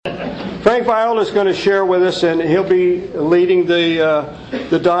Frank Viola is going to share with us, and he'll be leading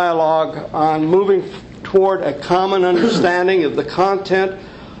the dialogue on moving toward a common understanding of the content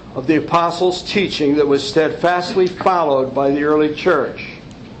of the apostles' teaching that was steadfastly followed by the early church.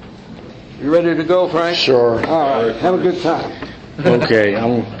 You ready to go, Frank? Sure. All right. Have a good time. Okay,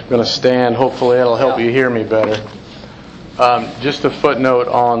 I'm going to stand. Hopefully it'll help you hear me better. Just a footnote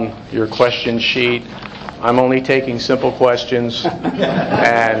on your question sheet. I'm only taking simple questions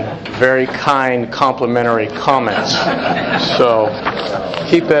and very kind, complimentary comments. So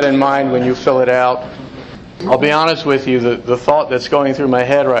keep that in mind when you fill it out. I'll be honest with you, the thought that's going through my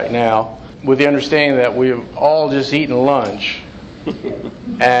head right now, with the understanding that we've all just eaten lunch,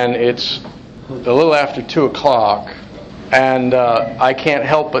 and it's a little after 2 o'clock, and I can't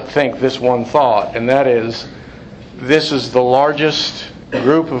help but think this one thought, and that is, this is the largest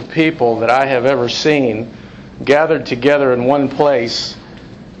group of people that I have ever seen gathered together in one place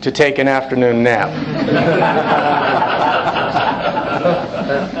to take an afternoon nap.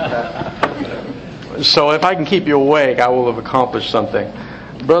 So if I can keep you awake, I will have accomplished something.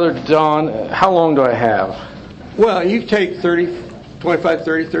 Brother Don, how long do I have? Well, you take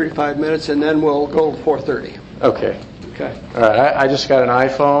 35 minutes, and then we'll go to 4:30. Okay. Okay. All right. I just got an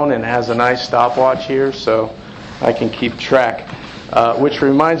iPhone, and it has a nice stopwatch here, so I can keep track. Which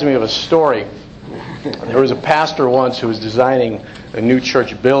reminds me of a story. There was a pastor once who was designing a new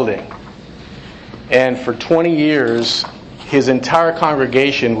church building. And for 20 years, his entire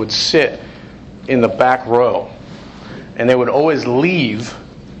congregation would sit in the back row. And they would always leave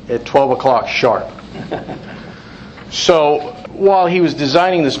at 12 o'clock sharp. So while he was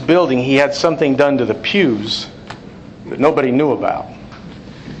designing this building, he had something done to the pews that nobody knew about.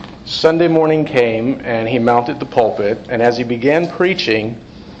 Sunday morning came, and he mounted the pulpit, and as he began preaching,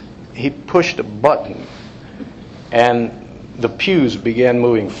 he pushed a button, and the pews began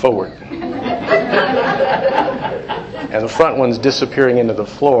moving forward. And the front ones disappearing into the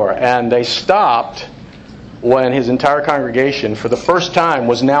floor. And they stopped when his entire congregation, for the first time,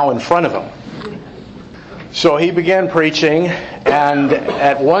 was now in front of him. So he began preaching, and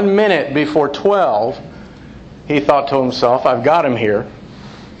at 1 minute before 12, he thought to himself, I've got him here,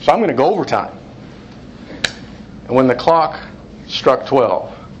 so I'm going to go overtime. And when the clock struck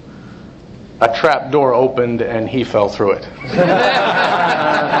 12, a trap door opened and he fell through it.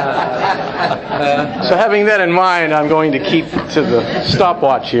 So having that in mind, I'm going to keep to the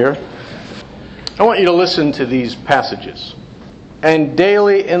stopwatch here. I want you to listen to these passages. And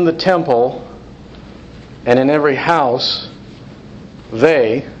daily in the temple and in every house,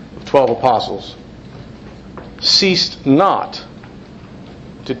 they, 12 apostles, ceased not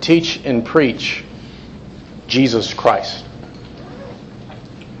to teach and preach Jesus Christ.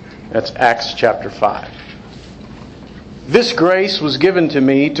 That's Acts chapter 5. This grace was given to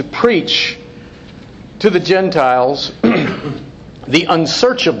me to preach to the Gentiles the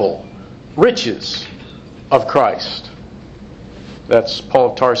unsearchable riches of Christ. That's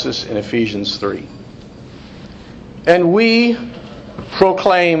Paul of Tarsus in Ephesians 3. And we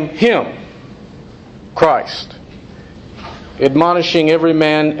proclaim Him, Christ, admonishing every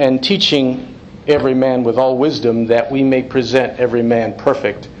man and teaching every man with all wisdom, that we may present every man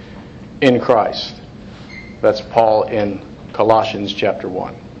perfect in Christ. That's Paul in Colossians chapter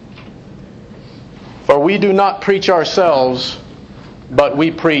 1. For we do not preach ourselves, but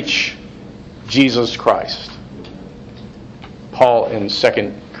we preach Jesus Christ. Paul in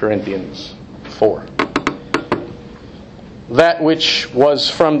 2 Corinthians 4. That which was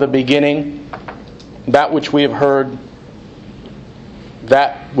from the beginning, that which we have heard,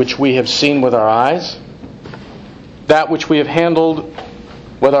 that which we have seen with our eyes, that which we have handled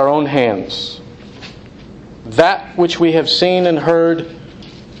with our own hands, that which we have seen and heard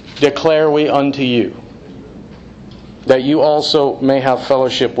declare we unto you, that you also may have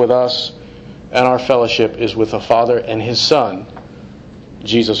fellowship with us, and our fellowship is with the Father and His Son,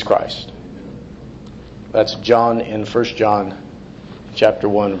 Jesus Christ. That's John in 1 John chapter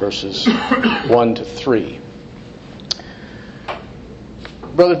 1, verses 1 to 3.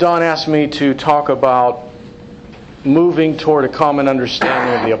 Brother Don asked me to talk about moving toward a common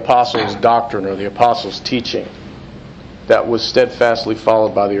understanding of the apostles' doctrine or the apostles' teaching that was steadfastly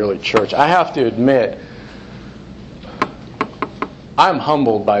followed by the early church. I have to admit, I'm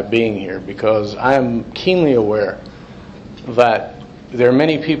humbled by being here because I am keenly aware that there are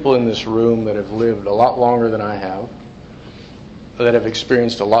many people in this room that have lived a lot longer than I have, that have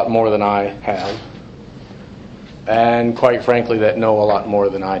experienced a lot more than I have, and quite frankly, that know a lot more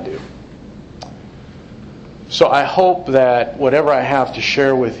than I do. So I hope that whatever I have to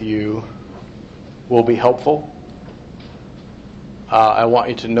share with you will be helpful. I want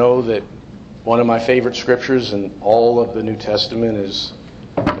you to know that one of my favorite scriptures in all of the New Testament is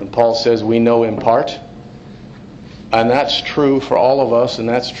when Paul says we know in part. And that's true for all of us, and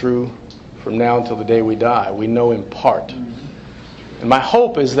that's true from now until the day we die. We know in part. And my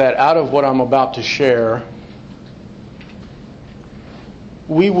hope is that out of what I'm about to share,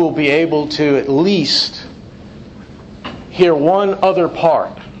 we will be able to at least hear one other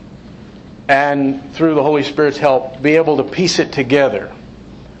part, and through the Holy Spirit's help, be able to piece it together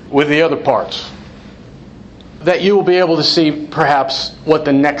with the other parts. That you will be able to see perhaps what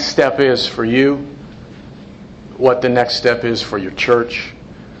the next step is for you, what the next step is for your church.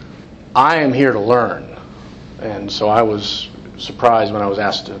 I am here to learn, and so I was surprised when I was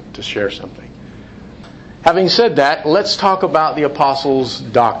asked to share something. Having said that, let's talk about the apostles'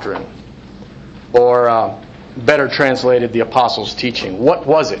 doctrine, or better translated, the apostles' teaching. What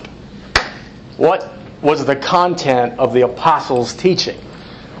was it? What was the content of the apostles' teaching?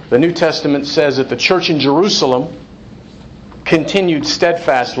 The New Testament says that the church in Jerusalem continued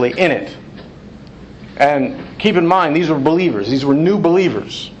steadfastly in it. And keep in mind, these were believers. These were new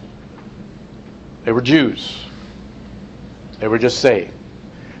believers. They were Jews. They were just saved.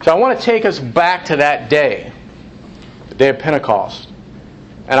 So I want to take us back to that day, the day of Pentecost.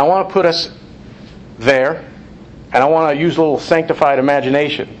 And I want to put us there. And I want to use a little sanctified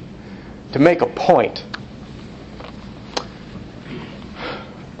imagination to make a point.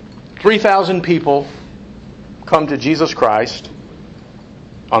 3,000 people come to Jesus Christ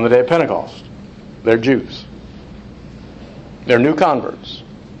on the day of Pentecost. They're Jews. They're new converts.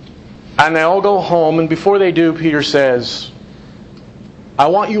 And they all go home, and before they do, Peter says, I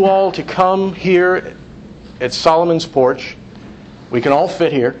want you all to come here at Solomon's porch. We can all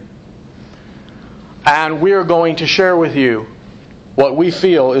fit here. And we are going to share with you what we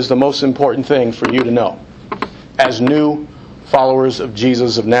feel is the most important thing for you to know as new followers of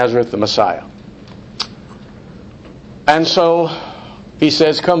Jesus of Nazareth, the Messiah. And so he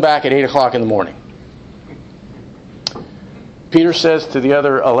says, come back at 8 o'clock in the morning. Peter says to the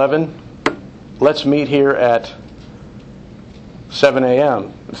other 11, let's meet here at 7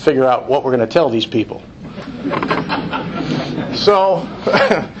 a.m. and figure out what we're going to tell these people. So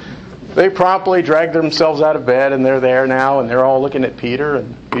they promptly drag themselves out of bed, and they're there now, and they're all looking at Peter,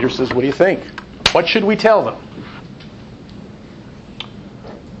 and Peter says, what do you think? What should we tell them?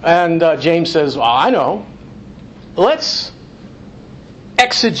 And James says, well, I know. Let's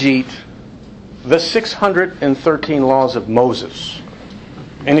exegete the 613 laws of Moses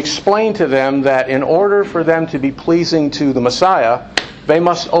and explain to them that in order for them to be pleasing to the Messiah, they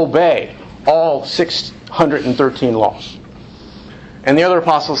must obey all 613 laws. And the other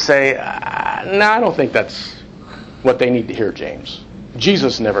apostles say, no, I don't think that's what they need to hear, James.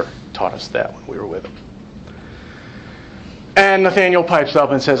 Jesus never taught us that when we were with him. And Nathaniel pipes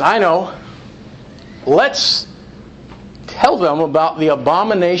up and says, I know. Let's tell them about the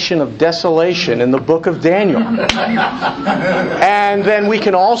abomination of desolation in the book of Daniel. And then we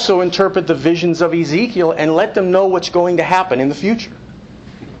can also interpret the visions of Ezekiel and let them know what's going to happen in the future.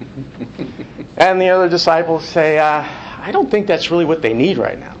 And the other disciples say, I don't think that's really what they need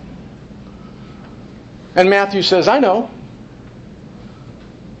right now. And Matthew says, I know.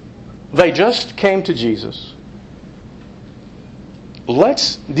 They just came to Jesus.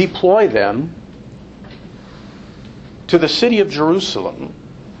 Let's deploy them to the city of Jerusalem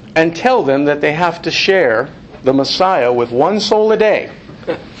and tell them that they have to share the Messiah with one soul a day.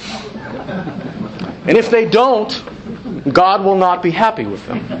 And if they don't, God will not be happy with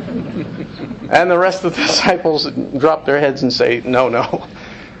them. And the rest of the disciples drop their heads and say, no.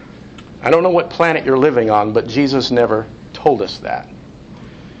 I don't know what planet you're living on, but Jesus never told us that.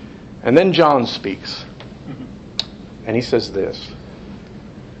 And then John speaks. And he says this,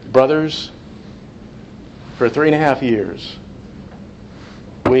 brothers, for 3.5 years,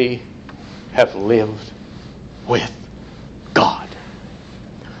 we have lived with God.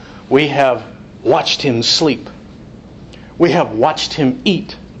 We have watched Him sleep. We have watched Him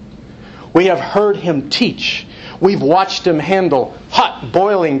eat. We have heard Him teach. We've watched Him handle hot,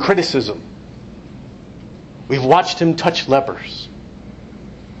 boiling criticism. We've watched Him touch lepers.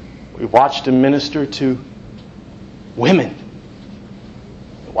 We've watched Him minister to women.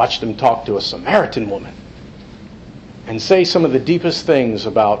 We watched Him talk to a Samaritan woman and say some of the deepest things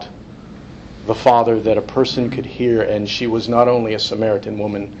about the Father that a person could hear. And she was not only a Samaritan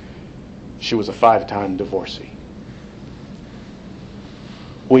woman, she was a 5-time divorcee.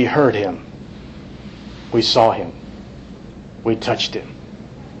 We heard Him. We saw Him. We touched Him.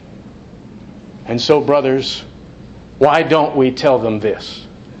 And so, brothers, why don't we tell them this?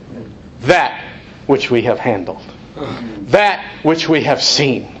 That which we have handled. that which we have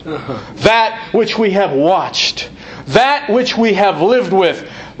seen, that which we have watched, that which we have lived with.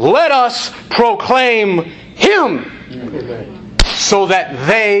 Let us proclaim Him, so that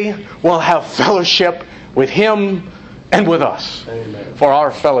they will have fellowship with Him and with us. Amen. For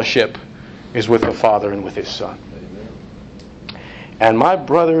our fellowship is with the Father and with His Son. Amen. And my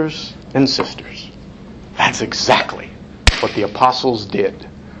brothers and sisters, that's exactly what the apostles did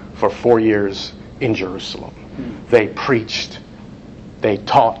for 4 years in Jerusalem. They preached, they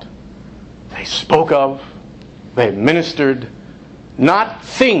taught, they spoke of, they ministered, not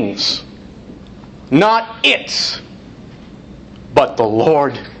things, not it, but the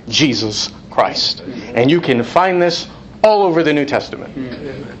Lord Jesus Christ. And you can find this all over the New Testament.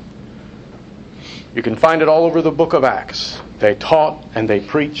 You can find it all over the book of Acts. They taught and they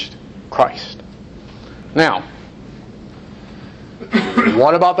preached Christ. Now,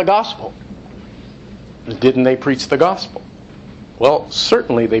 what about the gospel? Didn't they preach the gospel? Well,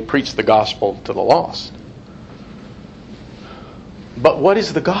 certainly they preached the gospel to the lost. But what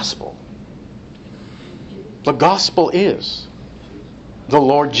is the gospel? The gospel is the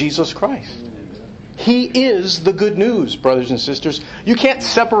Lord Jesus Christ. He is the good news, brothers and sisters. You can't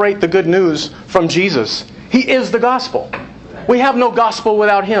separate the good news from Jesus. He is the gospel. We have no gospel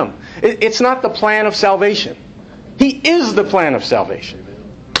without Him. It's not the plan of salvation. He is the plan of salvation.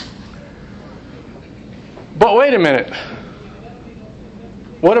 But wait a minute.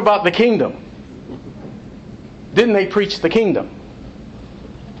 What about the kingdom? Didn't they preach the kingdom?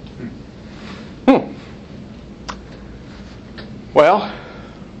 Well,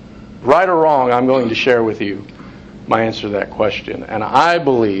 right or wrong, I'm going to share with you my answer to that question. And I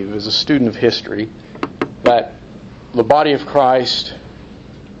believe, as a student of history, that the body of Christ,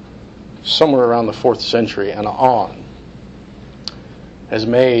 somewhere around the 4th century and on, has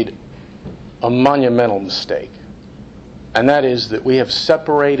made a monumental mistake. And that is that we have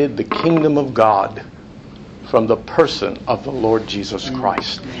separated the kingdom of God from the person of the Lord Jesus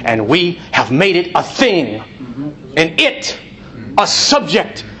Christ. And we have made it a thing, an it, a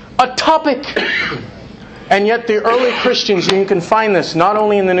subject, a topic. And yet the early Christians, and you can find this not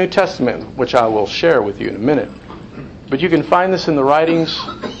only in the New Testament, which I will share with you in a minute, but you can find this in the writings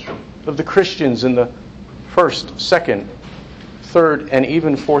of the Christians in the 1st, 2nd, 3rd, and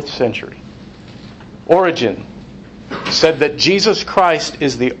even 4th century. Origen said that Jesus Christ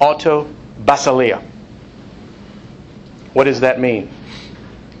is the auto basileia. What does that mean?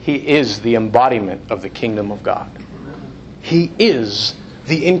 He is the embodiment of the kingdom of God. He is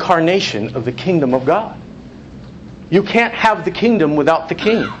the incarnation of the kingdom of God. You can't have the kingdom without the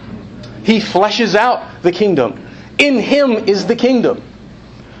king. He fleshes out the kingdom. In Him is the kingdom.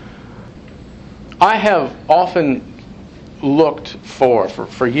 I have often looked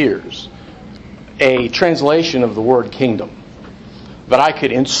for years, a translation of the word kingdom that I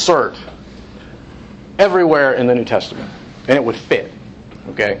could insert everywhere in the New Testament, and it would fit.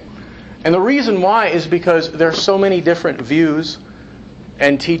 Okay? And the reason why is because there are so many different views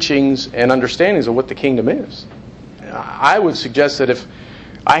and teachings and understandings of what the kingdom is. I would suggest that if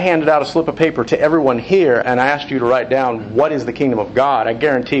I handed out a slip of paper to everyone here and I asked you to write down what is the kingdom of God, I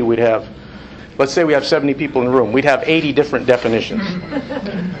guarantee we'd have, let's say we have 70 people in the room, we'd have 80 different definitions.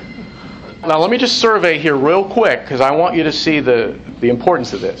 Now let me just survey here real quick because I want you to see the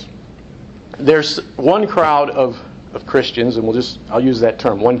importance of this. There's one crowd of Christians, and I'll use that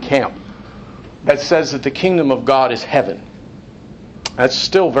term, one camp, that says that the kingdom of God is heaven. That's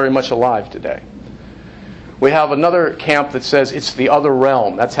still very much alive today. We have another camp that says it's the other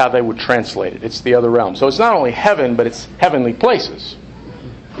realm. That's how they would translate it. It's the other realm. So it's not only heaven, but it's heavenly places.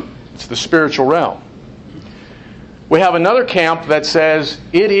 It's the spiritual realm. We have another camp that says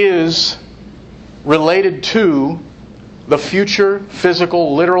it is related to the future,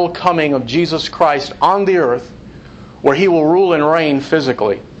 physical, literal coming of Jesus Christ on the earth, where He will rule and reign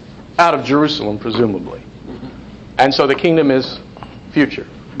physically out of Jerusalem, presumably. And so the kingdom is future.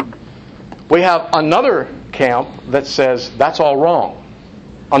 We have another camp that says that's all wrong.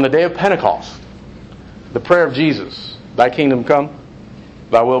 On the day of Pentecost, the prayer of Jesus, Thy kingdom come,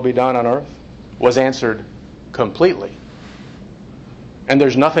 Thy will be done on earth, was answered completely. And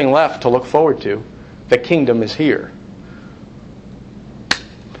there's nothing left to look forward to. The kingdom is here.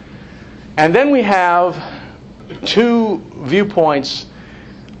 And then we have two viewpoints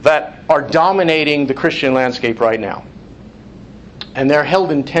that are dominating the Christian landscape right now. And they're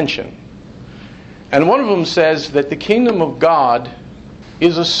held in tension. And one of them says that the kingdom of God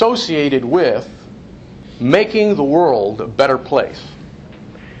is associated with making the world a better place.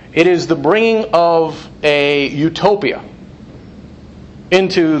 It is the bringing of a utopia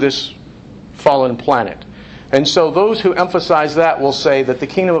into this fallen planet. And so those who emphasize that will say that the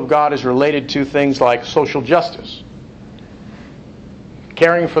kingdom of God is related to things like social justice,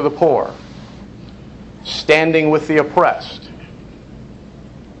 caring for the poor, standing with the oppressed,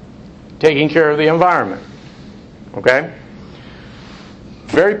 taking care of the environment. Okay?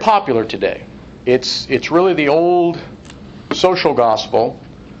 Very popular today. It's really the old social gospel,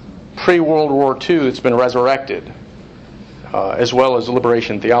 pre-World War II, that's been resurrected, as well as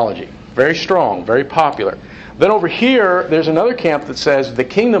liberation theology. Very strong, very popular. Then over here, there's another camp that says the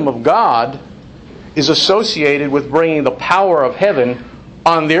kingdom of God is associated with bringing the power of heaven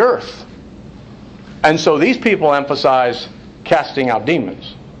on the earth. And so these people emphasize casting out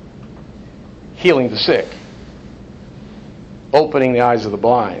demons, healing the sick, opening the eyes of the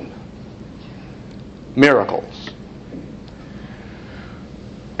blind, miracles.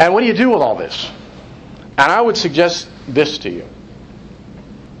 And what do you do with all this? And I would suggest this to you,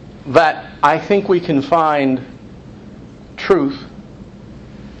 that I think we can find truth.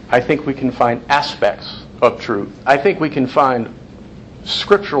 I think we can find aspects of truth. I think we can find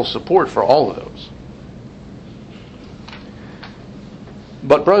scriptural support for all of those.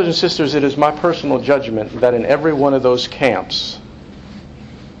 But brothers and sisters, it is my personal judgment that in every one of those camps,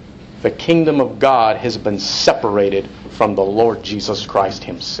 the kingdom of God has been separated from the Lord Jesus Christ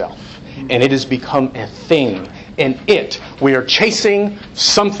Himself. And it has become a thing. In it, we are chasing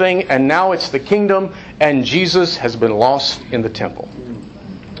something, and now it's the kingdom, and Jesus has been lost in the temple.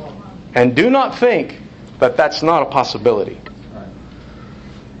 And do not think that that's not a possibility.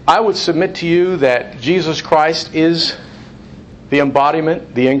 I would submit to you that Jesus Christ is the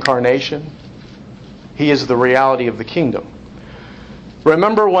embodiment, the incarnation. He is the reality of the kingdom.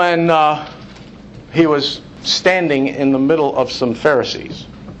 Remember when He was standing in the middle of some Pharisees.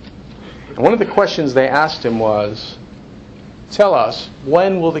 And one of the questions they asked Him was, tell us,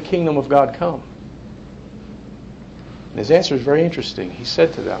 when will the kingdom of God come? And His answer is very interesting. He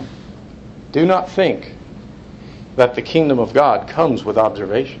said to them, do not think that the kingdom of God comes with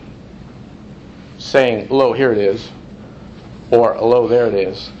observation, saying, lo, here it is, or lo, there it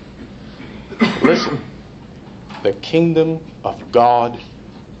is. Listen, the kingdom of God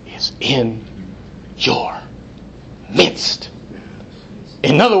is in your midst.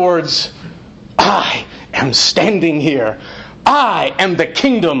 In other words, I am standing here. I am the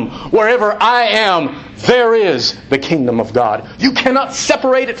kingdom. Wherever I am, there is the kingdom of God. You cannot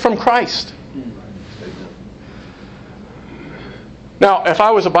separate it from Christ. Now, if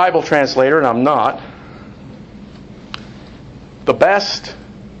I was a Bible translator, and I'm not, the best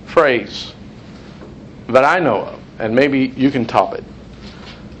phrase that I know of, and maybe you can top it,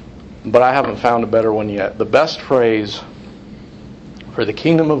 but I haven't found a better one yet. The best phrase for the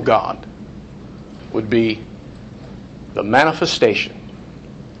kingdom of God would be the manifestation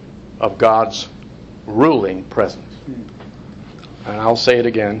of God's ruling presence. And I'll say it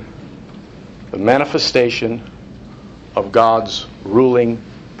again. The manifestation of God's ruling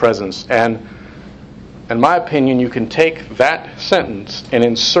presence. And in my opinion, you can take that sentence and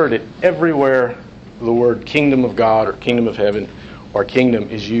insert it everywhere the word kingdom of God or kingdom of heaven or kingdom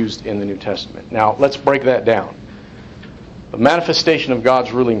is used in the New Testament. Now, let's break that down. The manifestation of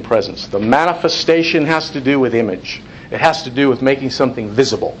God's ruling presence. The manifestation has to do with image. It has to do with making something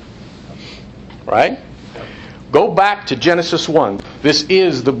visible. Right? Go back to Genesis 1. This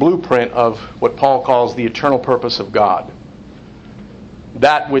is the blueprint of what Paul calls the eternal purpose of God.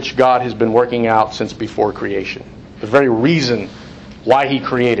 That which God has been working out since before creation. The very reason why He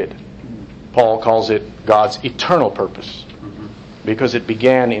created. Paul calls it God's eternal purpose. Because it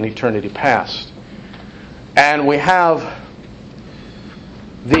began in eternity past. And we have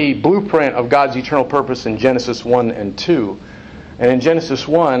the blueprint of God's eternal purpose in Genesis 1 and 2. And in Genesis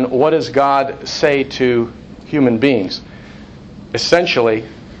 1, what does God say to human beings? Essentially,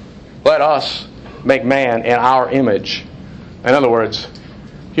 let us make man in our image. In other words,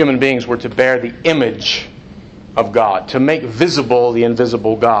 human beings were to bear the image of God, to make visible the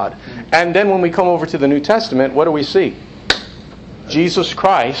invisible God. And then when we come over to the New Testament, what do we see? Jesus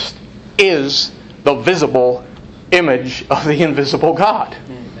Christ is the visible image of the invisible God.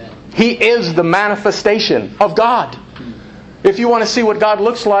 He is the manifestation of God. If you want to see what God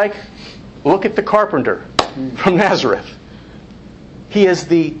looks like, look at the carpenter from Nazareth. He is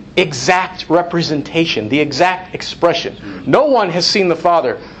the exact representation, the exact expression. No one has seen the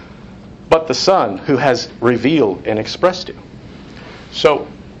Father but the Son, who has revealed and expressed Him. So,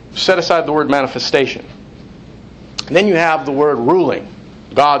 set aside the word manifestation. And then you have the word ruling.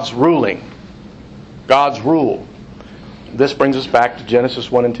 God's ruling. God's rule. This brings us back to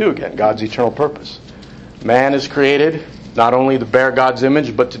Genesis 1 and 2 again. God's eternal purpose. Man is created not only to bear God's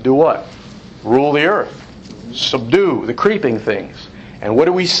image, but to do what? Rule the earth. subdue the creeping things. And what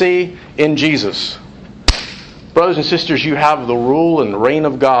do we see in Jesus? Brothers and sisters, you have the rule and reign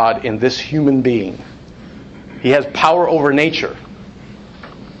of God in this human being. He has power over nature.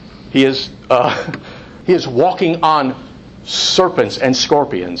 He is walking on serpents and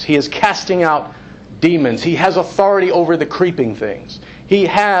scorpions. He is casting out demons. He has authority over the creeping things. He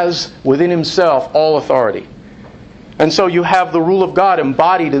has within himself all authority. And so you have the rule of God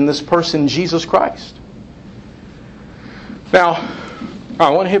embodied in this person, Jesus Christ. Now,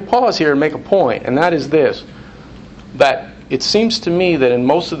 I want to hit pause here and make a point, and that is this, that it seems to me that in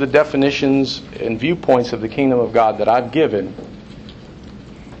most of the definitions and viewpoints of the kingdom of God that I've given,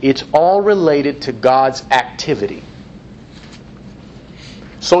 it's all related to God's activity.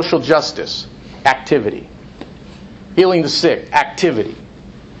 Social justice, activity. Healing the sick, activity.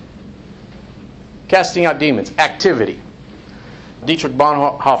 Casting out demons, activity. Dietrich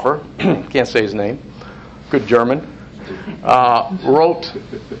Bonhoeffer, can't say his name, good German, wrote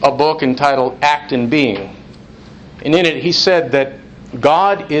a book entitled Act and Being. And in it he said that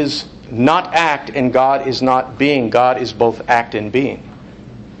God is not act and God is not being. God is both act and being.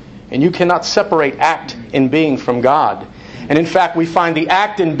 And you cannot separate act and being from God. And in fact, we find the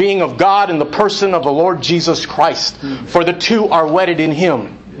act and being of God in the person of the Lord Jesus Christ. For the two are wedded in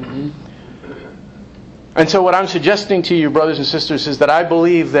Him. And so what I'm suggesting to you, brothers and sisters, is that I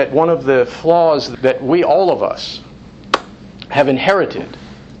believe that one of the flaws that we, all of us, have inherited,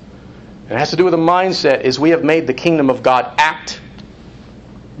 and it has to do with a mindset, is we have made the kingdom of God act.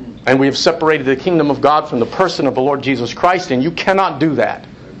 And we have separated the kingdom of God from the person of the Lord Jesus Christ. And you cannot do that.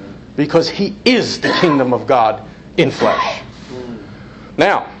 Because He is the kingdom of God in flesh.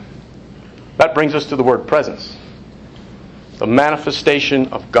 Now, that brings us to the word presence. The manifestation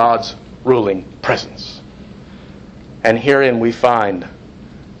of God's ruling presence. And herein we find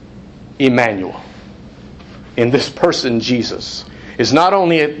Emmanuel. In this person, Jesus, is not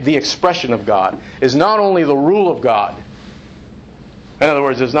only the expression of God, is not only the rule of God. In other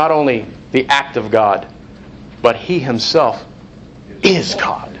words, is not only the act of God, but He Himself is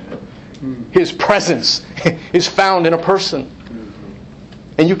God. His presence is found in a person.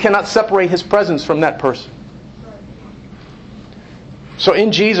 And you cannot separate His presence from that person. So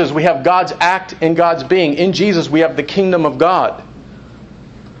in Jesus we have God's act and God's being. In Jesus we have the kingdom of God.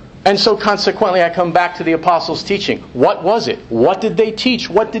 And so consequently I come back to the apostles' teaching. What was it? What did they teach?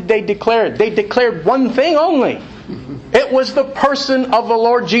 What did they declare? They declared one thing only. It was the person of the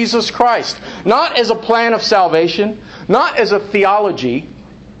Lord Jesus Christ. Not as a plan of salvation, not as a theology,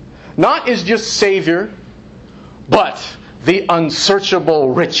 not as just Savior, but the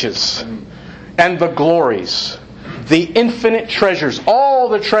unsearchable riches and the glories, the infinite treasures. All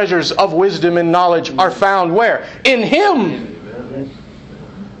the treasures of wisdom and knowledge are found where? In Him.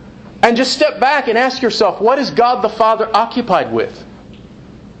 And just step back and ask yourself, what is God the Father occupied with?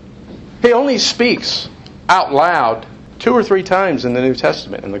 He only speaks out loud 2 or 3 times in the New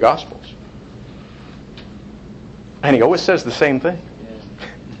Testament, in the Gospels. And He always says the same thing.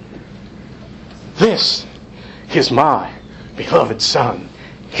 This is my beloved Son.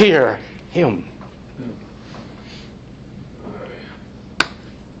 Hear Him.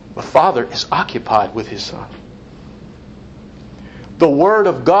 The Father is occupied with His Son. The Word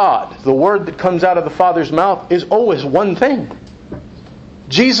of God, the Word that comes out of the Father's mouth, is always one thing.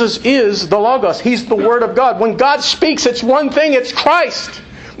 Jesus is the Logos. He's the Word of God. When God speaks, it's one thing. It's Christ.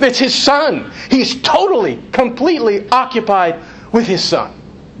 It's His Son. He's totally, completely occupied with His Son.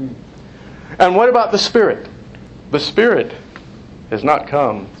 And what about the Spirit? The Spirit has not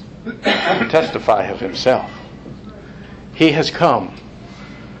come to testify of Himself. He has come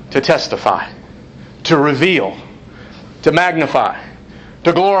to testify, to reveal, to magnify,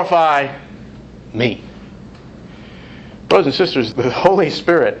 to glorify me. Brothers and sisters, the Holy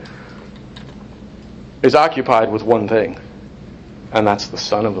Spirit is occupied with one thing, and that's the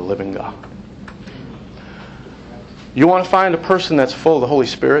Son of the living God. You want to find a person that's full of the Holy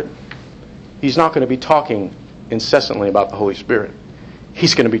Spirit? He's not going to be talking incessantly about the Holy Spirit.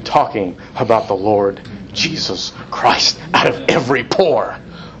 He's going to be talking about the Lord Jesus Christ out of every pore.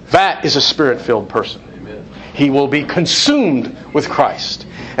 That is a Spirit-filled person. Amen. He will be consumed with Christ.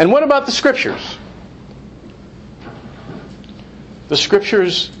 And what about the Scriptures? The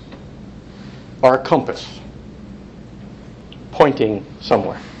Scriptures are a compass pointing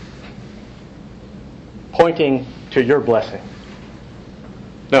somewhere. Pointing to your blessing.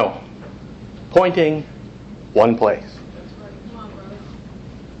 No. Pointing one place.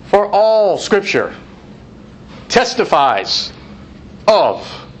 For all Scripture testifies of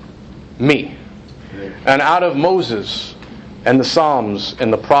me. And out of Moses and the Psalms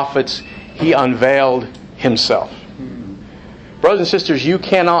and the prophets, He unveiled Himself. Brothers and sisters, you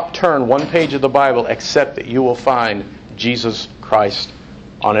cannot turn one page of the Bible except that you will find Jesus Christ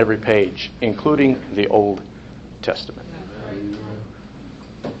on every page, including the Old Testament.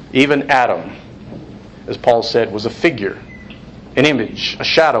 Even Adam, as Paul said, was a figure, an image, a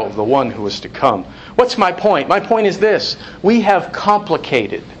shadow of the one who was to come. What's my point? My point is this. We have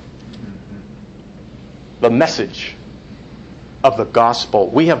complicated the message of the gospel.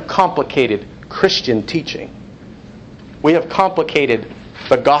 We have complicated Christian teaching. We have complicated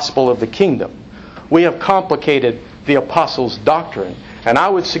the gospel of the kingdom. We have complicated the apostles' doctrine. And I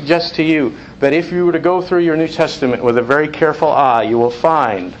would suggest to you that if you were to go through your New Testament with a very careful eye, you will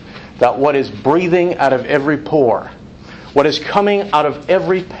find that what is breathing out of every pore, what is coming out of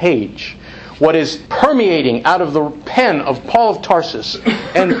every page, what is permeating out of the pen of Paul of Tarsus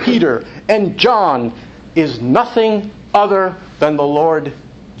and Peter and John is nothing other than the Lord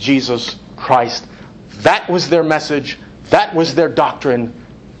Jesus Christ. That was their message. That was their doctrine.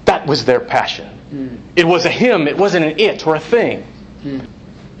 That was their passion. It was a him. It wasn't an it or a thing.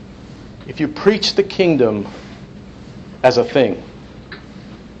 If you preach the kingdom as a thing,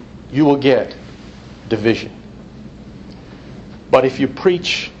 you will get division. But if you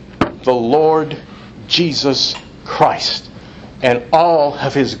preach the Lord Jesus Christ and all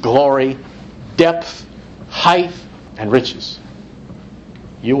of His glory, depth, height, and riches,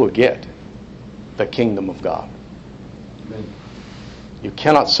 you will get the kingdom of God. Amen. You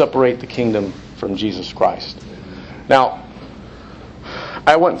cannot separate the kingdom from Jesus Christ. Now,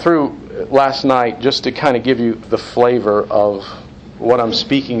 I went through last night just to kind of give you the flavor of what I'm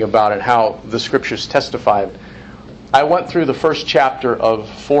speaking about and how the Scriptures testify. I went through the first chapter of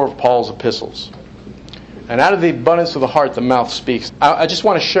 4 of Paul's epistles. And out of the abundance of the heart, the mouth speaks. I just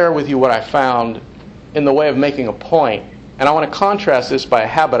want to share with you what I found in the way of making a point. And I want to contrast this by a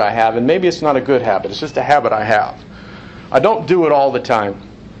habit I have. And maybe it's not a good habit. It's just a habit I have. I don't do it all the time.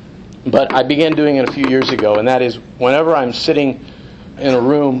 But I began doing it a few years ago. And that is whenever I'm sitting in a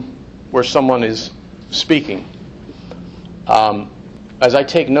room where someone is speaking, as I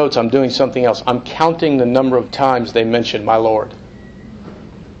take notes, I'm doing something else. I'm counting the number of times they mention my Lord.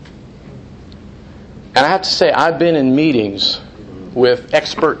 And I have to say, I've been in meetings with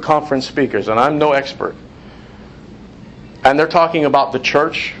expert conference speakers, and I'm no expert. And they're talking about the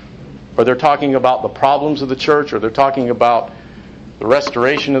church, or they're talking about the problems of the church, or they're talking about the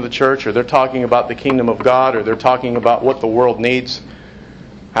restoration of the church, or they're talking about the kingdom of God, or they're talking about what the world needs.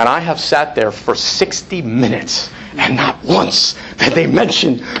 And I have sat there for 60 minutes, and not once did they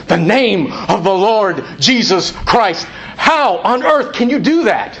mention the name of the Lord Jesus Christ. How on earth can you do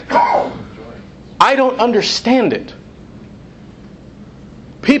that? I don't understand it.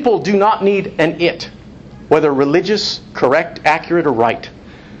 People do not need an it, whether religious, correct, accurate, or right.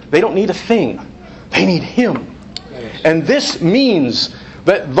 They don't need a thing. They need Him. And this means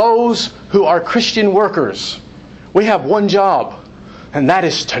that those who are Christian workers, we have one job. And that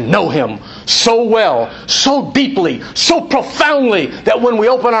is to know Him so well, so deeply, so profoundly that when we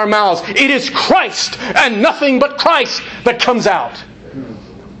open our mouths, it is Christ and nothing but Christ that comes out.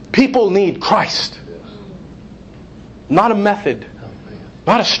 People need Christ. Not a method.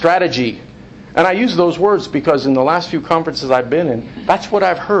 Not a strategy. And I use those words because in the last few conferences I've been in, that's what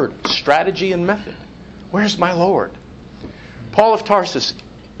I've heard. Strategy and method. Where's my Lord? Paul of Tarsus,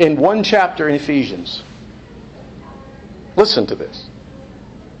 in one chapter in Ephesians. Listen to this.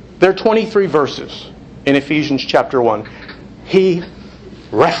 There are 23 verses in Ephesians chapter 1. He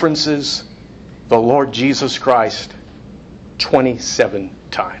references the Lord Jesus Christ 27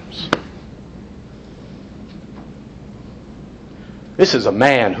 times. This is a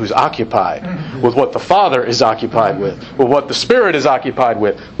man who's occupied with what the Father is occupied with what the Spirit is occupied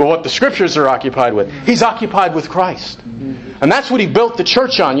with what the Scriptures are occupied with. He's occupied with Christ. And that's what he built the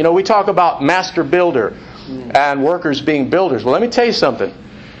church on. You know, we talk about master builder and workers being builders. Well, let me tell you something.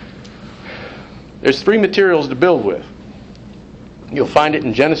 There's 3 materials to build with. You'll find it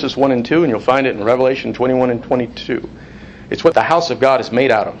in Genesis 1 and 2, and you'll find it in Revelation 21 and 22. It's what the house of God is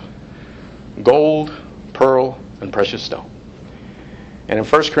made out of. Gold, pearl, and precious stone. And in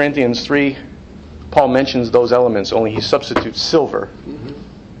 1 Corinthians 3, Paul mentions those elements, only he substitutes silver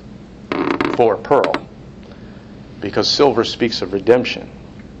for pearl. Because silver speaks of redemption.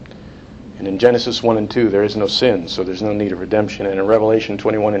 And in Genesis 1 and 2, there is no sin, so there's no need of redemption. And in Revelation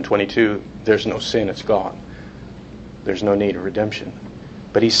 21 and 22, there's no sin, it's gone. There's no need of redemption.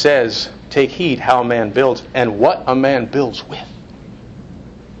 But he says, take heed how a man builds and what a man builds with.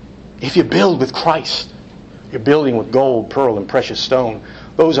 If you build with Christ, you're building with gold, pearl, and precious stone.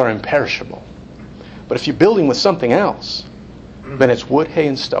 Those are imperishable. But if you're building with something else, then it's wood, hay,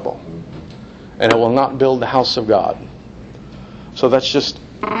 and stubble. and it will not build the house of God. So that's just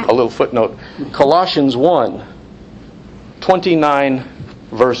a little footnote. Colossians 1, 29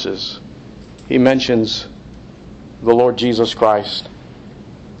 verses. He mentions the Lord Jesus Christ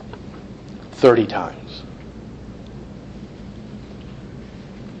 30 times.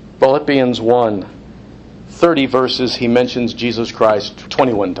 Philippians 1, 30 verses, he mentions Jesus Christ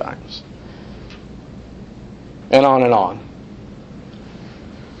 21 times. And on and on.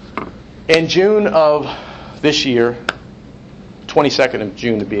 In June of this year, 22nd of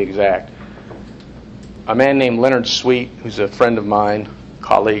June to be exact, a man named Leonard Sweet, who's a friend of mine,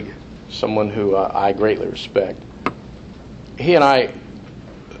 colleague, someone who I greatly respect, he and I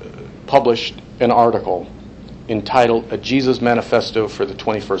published an article entitled A Jesus Manifesto for the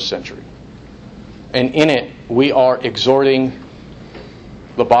 21st Century. And in it, we are exhorting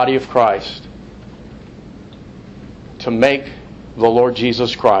the body of Christ to make the Lord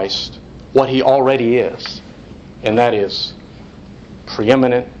Jesus Christ what He already is. And that is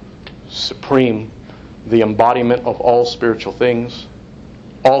preeminent, supreme, the embodiment of all spiritual things.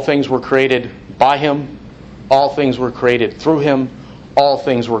 All things were created by Him. All things were created through Him. All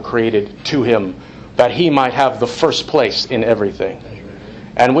things were created to Him, that He might have the first place in everything.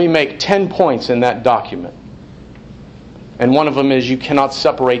 And we make 10 points in that document. And one of them is you cannot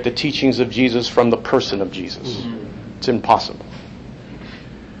separate the teachings of Jesus from the person of Jesus. It's impossible.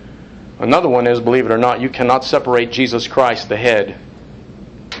 Another one is, believe it or not, you cannot separate Jesus Christ, the head,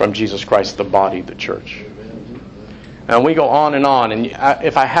 from Jesus Christ, the body, the church. And we go on. And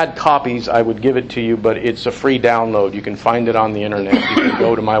if I had copies, I would give it to you, but it's a free download. You can find it on the internet. You can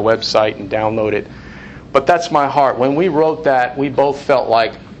go to my website and download it. But that's my heart. When we wrote that, we both felt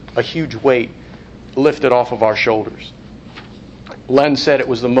like a huge weight lifted off of our shoulders. Len said it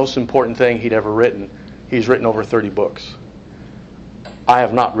was the most important thing he'd ever written. He's written over 30 books. I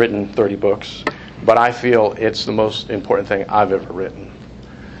have not written 30 books, but I feel it's the most important thing I've ever written.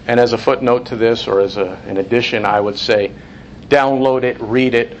 And as a footnote to this, or as an addition, I would say, download it,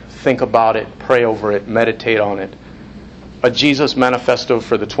 read it, think about it, pray over it, meditate on it. A Jesus Manifesto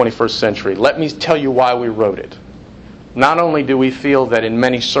for the 21st Century. Let me tell you why we wrote it. Not only do we feel that in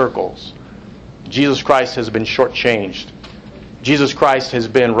many circles, Jesus Christ has been shortchanged. Jesus Christ has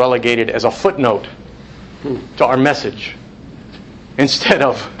been relegated as a footnote to our message instead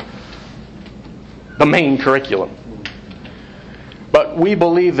of the main curriculum. But we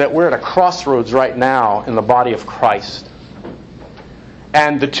believe that we're at a crossroads right now in the body of Christ.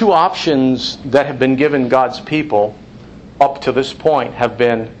 And the two options that have been given God's people up to this point have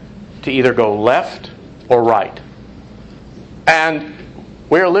been to either go left or right. And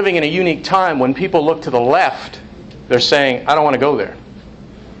we're living in a unique time when people look to the left, they're saying, I don't want to go there.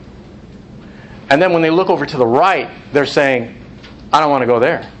 And then when they look over to the right, they're saying, I don't want to go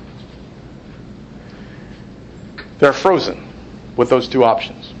there. They're frozen with those two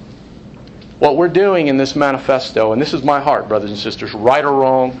options. What we're doing in this manifesto, and this is my heart, brothers and sisters, right or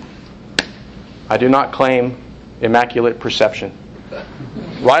wrong, I do not claim immaculate perception.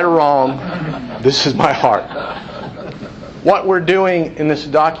 Right or wrong, this is my heart. What we're doing in this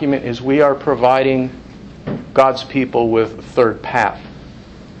document is we are providing God's people with a third path.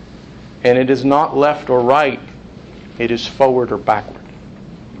 And it is not left or right, it is forward or backward.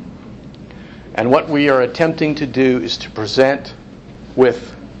 And what we are attempting to do is to present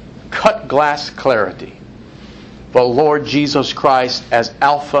with cut glass clarity the Lord Jesus Christ as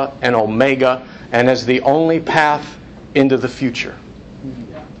Alpha and Omega and as the only path into the future.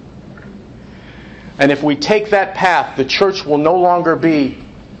 And if we take that path, the church will no longer be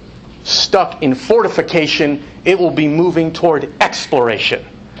stuck in fortification. It will be moving toward exploration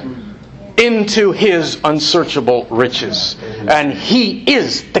into His unsearchable riches. And He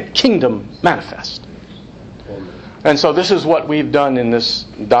is the kingdom manifest. And so this is what we've done in this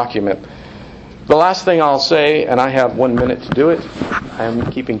document. The last thing I'll say, and I have 1 minute to do it. I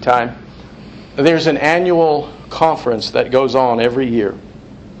am keeping time. There's an annual conference that goes on every year.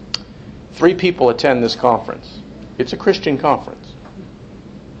 3 people attend this conference. It's a Christian conference.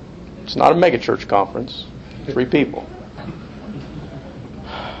 It's not a megachurch conference. 3 people.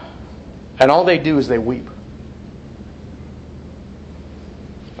 And all they do is they weep.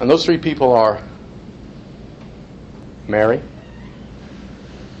 And those 3 people are Mary,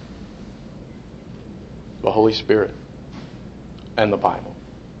 the Holy Spirit, and the Bible.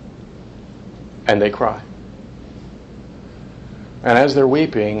 And they cry. And as they're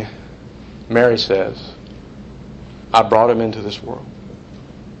weeping, Mary says, I brought him into this world.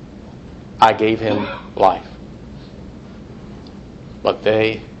 I gave him life. But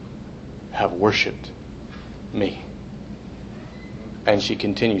they have worshipped me. And she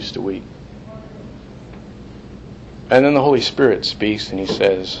continues to weep. And then the Holy Spirit speaks and He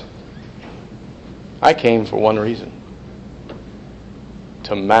says, I came for one reason.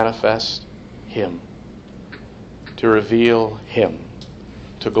 To manifest Him. To reveal Him.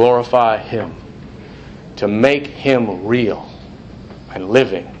 To glorify Him. To make Him real and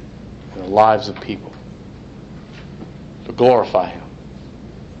living in the lives of people. To glorify Him.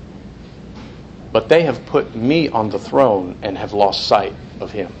 But they have put me on the throne and have lost sight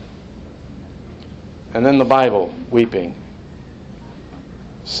of Him. And then the Bible, weeping,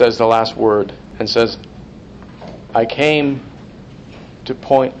 says the last word and says, I came to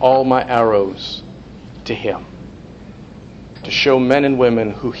point all my arrows to Him. To show men and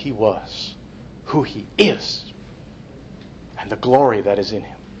women who He was, who He is, and the glory that is in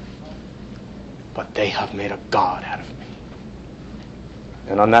Him. But they have made a god out of me.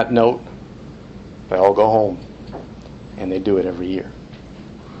 And on that note, they all go home. And they do it every year.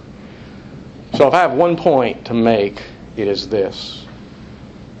 So if I have one point to make, it is this.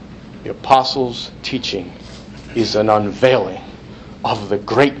 The apostles' teaching is an unveiling of the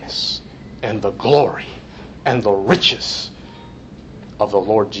greatness and the glory and the riches of the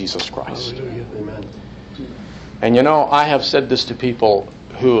Lord Jesus Christ. Hallelujah. Amen. And you know, I have said this to people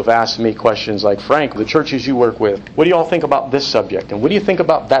who have asked me questions like, Frank, the churches you work with, what do you all think about this subject? And what do you think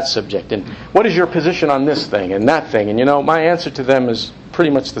about that subject? And what is your position on this thing and that thing? And you know, my answer to them is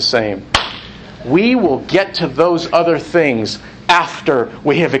pretty much the same. We will get to those other things after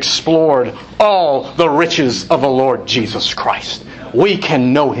we have explored all the riches of the Lord Jesus Christ. We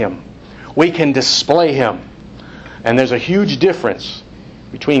can know Him. We can display Him. And there's a huge difference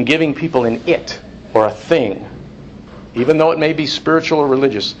between giving people an it or a thing, even though it may be spiritual or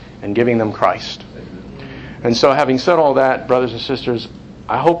religious, and giving them Christ. And so having said all that, brothers and sisters,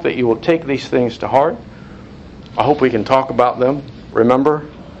 I hope that you will take these things to heart. I hope we can talk about them. Remember,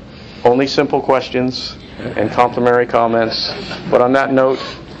 only simple questions and complimentary comments. But on that note,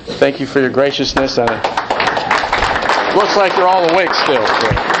 thank you for your graciousness. And it looks like you're all awake still.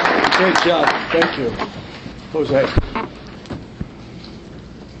 Great job. Thank you. Jose.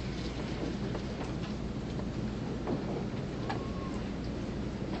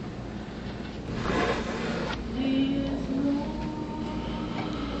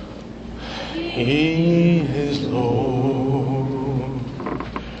 He is Lord.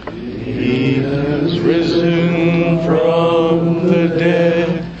 He has risen from the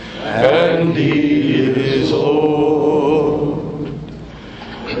dead, and He is Lord.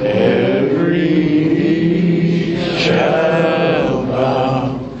 Every knee shall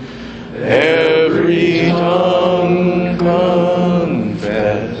bow, every tongue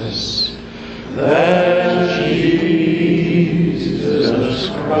confess that Jesus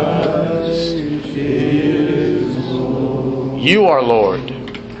Christ is Lord. You are Lord.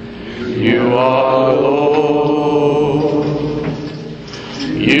 You are Lord.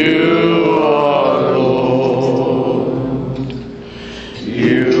 You are Lord.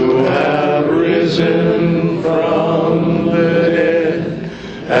 You have risen from the dead,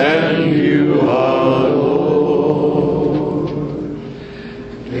 and you are Lord.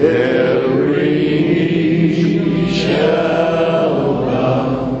 Every knee shall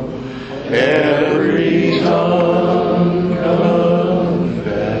bow, every tongue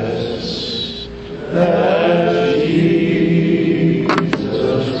confess that Jesus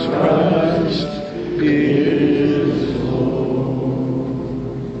Christ is Lord.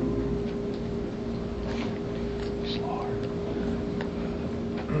 Yes, Lord.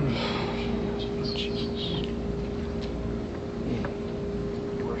 Jesus.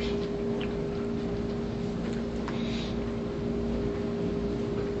 Worship.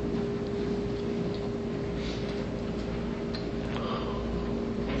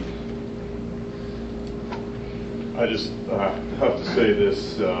 I just have to say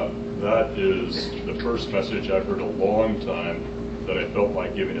this, that is the first message I've heard in a long time that I felt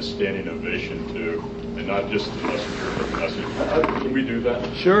like giving a standing ovation to, and not just the messenger, but the message. Can we do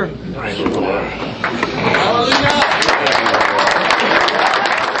that? Sure. So,